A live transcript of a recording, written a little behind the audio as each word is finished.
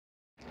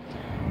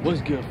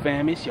What's good,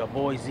 fam? It's your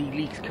boy Z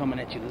Leaks coming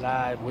at you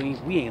live.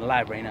 We ain't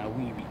live right now.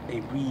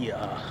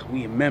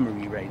 We in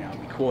memory right now,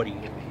 recording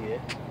over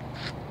here.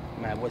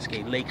 I'm at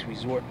Westgate Lakes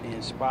Resort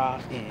and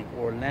Spa in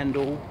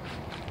Orlando,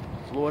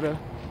 Florida.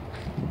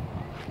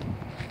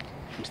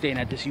 I'm staying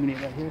at this unit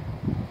right here,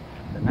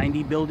 the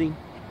 90 building.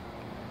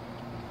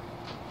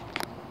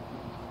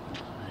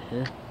 Right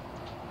here.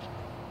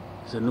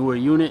 It's a newer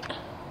unit.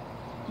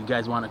 If you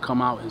guys want to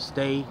come out and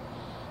stay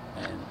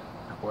and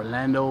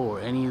Orlando or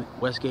any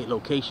Westgate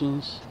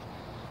locations,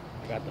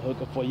 I got the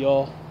hookup for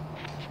y'all.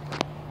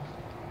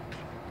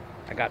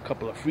 I got a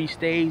couple of free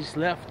stays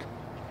left,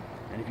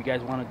 and if you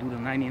guys want to do the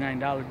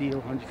 $99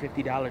 deal,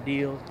 $150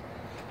 deal,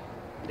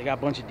 they got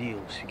a bunch of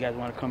deals. If you guys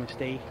want to come and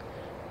stay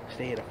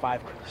at a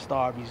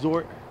 5-star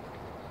resort,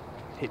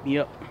 hit me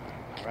up.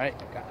 All right,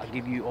 I'll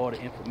give you all the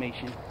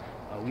information.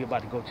 We're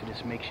about to go to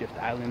this makeshift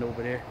island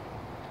over there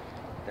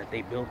that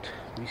they built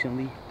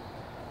recently.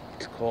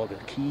 It's called the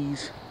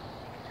Keys.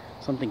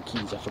 Something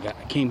Keys, I forgot.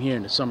 I came here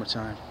in the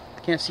summertime.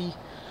 Can't see.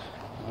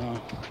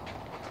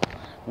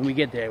 When we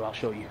get there, I'll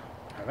show you.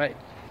 All right.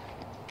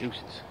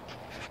 Deuces.